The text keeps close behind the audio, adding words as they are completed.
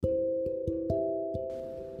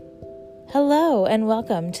Hello and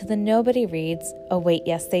welcome to the Nobody Reads, Oh Wait,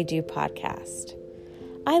 Yes They Do podcast.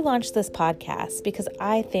 I launched this podcast because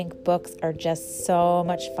I think books are just so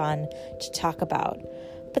much fun to talk about,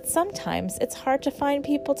 but sometimes it's hard to find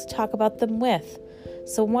people to talk about them with.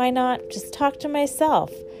 So why not just talk to myself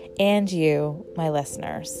and you, my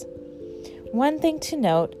listeners? One thing to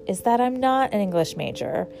note is that I'm not an English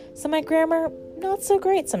major, so my grammar not so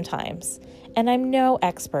great sometimes, and I'm no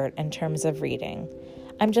expert in terms of reading.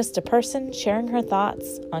 I'm just a person sharing her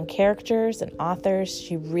thoughts on characters and authors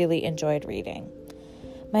she really enjoyed reading.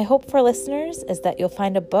 My hope for listeners is that you'll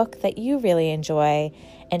find a book that you really enjoy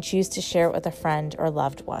and choose to share it with a friend or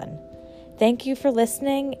loved one. Thank you for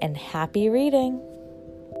listening and happy reading.